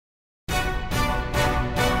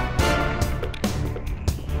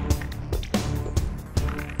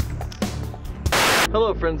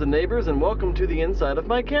Hello friends and neighbors, and welcome to the inside of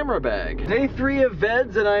my camera bag. Day 3 of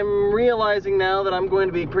VEDS, and I'm realizing now that I'm going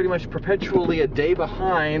to be pretty much perpetually a day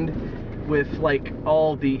behind with like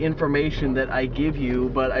all the information that I give you,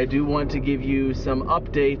 but I do want to give you some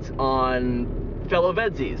updates on fellow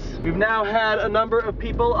VEDSies. We've now had a number of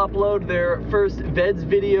people upload their first VEDS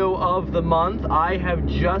video of the month. I have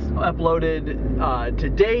just uploaded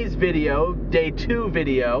today's video, day 2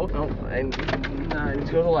 video. Oh, I need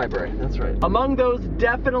to go to the library, that's right. Among those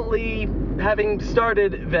definitely having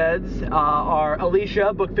started VEDS are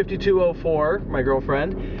Alicia, book 5204, my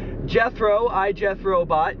girlfriend, Jethro,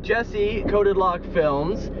 iJethroBot, Jesse, Coded Lock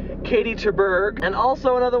Films, Katie Terberg, and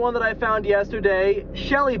also another one that I found yesterday,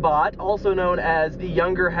 ShellyBot, also known as the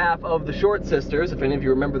younger half of the Short Sisters, if any of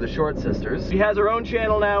you remember the Short Sisters. She has her own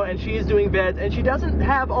channel now, and she is doing VEDS, and she doesn't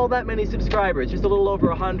have all that many subscribers, just a little over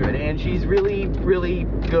 100, and she's really, really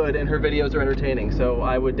good, and her videos are entertaining, so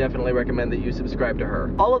I would definitely recommend that you subscribe to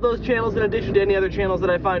her. All of those channels, in addition to any other channels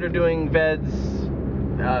that I find are doing VEDS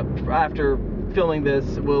after filming this,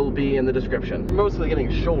 will be in the description. You're mostly getting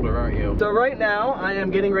shoulder, aren't you? So right now, I am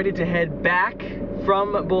getting ready to head back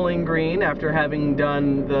from Bowling Green after having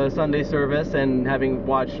done the Sunday service and having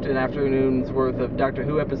watched an afternoon's worth of Doctor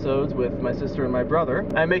Who episodes with my sister and my brother.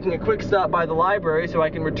 I'm making a quick stop by the library so I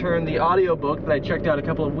can return the audiobook that I checked out a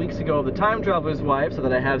couple of weeks ago of The Time Traveler's Wife so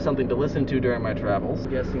that I have something to listen to during my travels.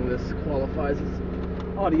 I'm guessing this qualifies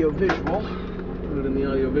as audio-visual. Put it in the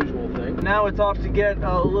audio-visual thing. Now it's off to get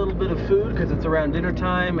a little bit of food because it's around dinner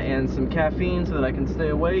time and some caffeine so that I can stay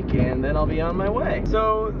awake, and then I'll be on my way.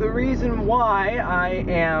 So the reason why I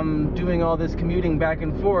am doing all this commuting back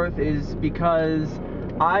and forth is because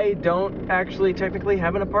I don't actually technically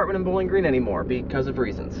have an apartment in Bowling Green anymore because of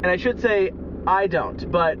reasons. And I should say I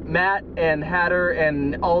don't, but Matt and Hatter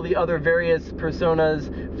and all the other various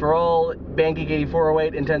personas for all Bangeek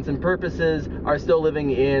 8408 intents and purposes are still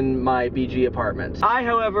living in my BG apartment. I,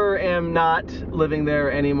 however, am not living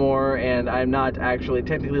there anymore, and I'm not actually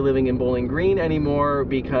technically living in Bowling Green anymore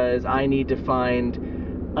because I need to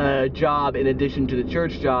find a job in addition to the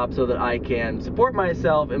church job so that I can support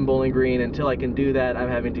myself in Bowling Green. Until I can do that, I'm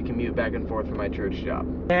having to commute back and forth for my church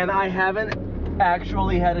job. And I haven't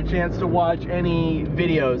actually had a chance to watch any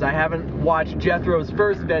videos. I haven't watched Jethro's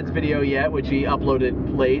first VEDS video yet, which he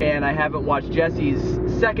uploaded late, and I haven't watched Jesse's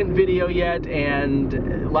second video yet,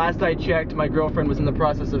 and last I checked, my girlfriend was in the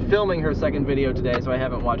process of filming her second video today, so I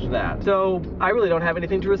haven't watched that. So I really don't have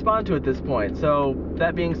anything to respond to at this point. So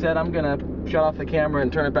that being said, I'm gonna shut off the camera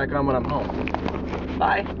and turn it back on when I'm home.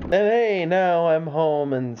 Bye. And hey, now I'm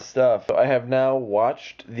home and stuff. So I have now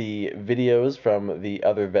watched the videos from the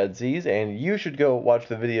other VEDSies, and you should go watch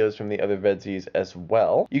the videos from the other VEDSies as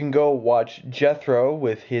well. You can go watch Jethro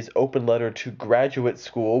with his open letter to graduate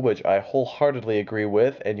school, which I wholeheartedly agree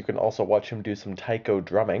with, and you can also watch him do some taiko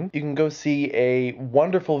drumming. You can go see a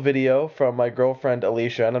wonderful video from my girlfriend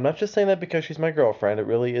Alicia, and I'm not just saying that because she's my girlfriend, it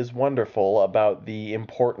really is wonderful, about the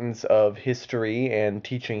importance of history and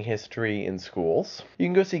teaching history in schools. You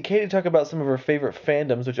can go see Katie talk about some of her favorite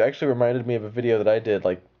fandoms, which actually reminded me of a video that I did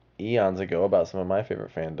like eons ago about some of my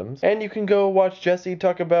favorite fandoms. And you can go watch Jesse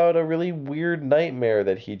talk about a really weird nightmare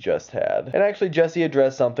that he just had. And actually Jesse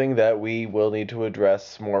addressed something that we will need to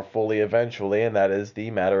address more fully eventually, and that is the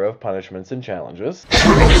matter of punishments and challenges.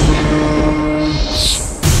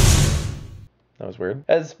 That was weird.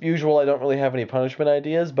 As usual, I don't really have any punishment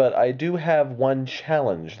ideas, but I do have one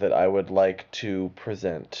challenge that I would like to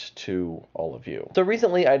present to all of you. So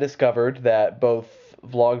recently I discovered that both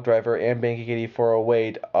Vlog Driver and Bangeek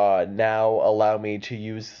 8408 now allow me to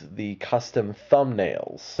use the custom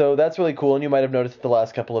thumbnails. So that's really cool, and you might have noticed that the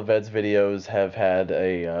last couple of VEDS videos have had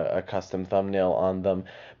a custom thumbnail on them.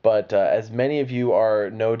 But as many of you are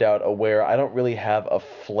no doubt aware, I don't really have a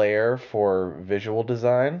flair for visual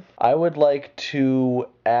design. I would like to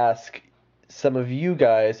ask some of you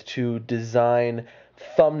guys to design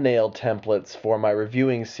thumbnail templates for my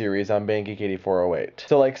reviewing series on Bangeek 8408.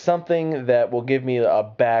 So like something that will give me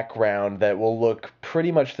a background that will look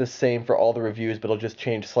pretty much the same for all the reviews, but it'll just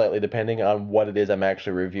change slightly depending on what it is I'm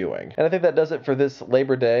actually reviewing. And I think that does it for this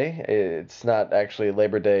Labor Day. It's not actually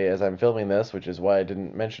Labor Day as I'm filming this, which is why I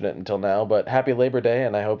didn't mention it until now, but happy Labor Day,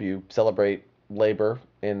 and I hope you celebrate labor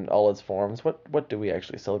in all its forms. What do we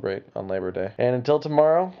actually celebrate on Labor Day? And until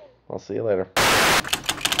tomorrow, I'll see you later.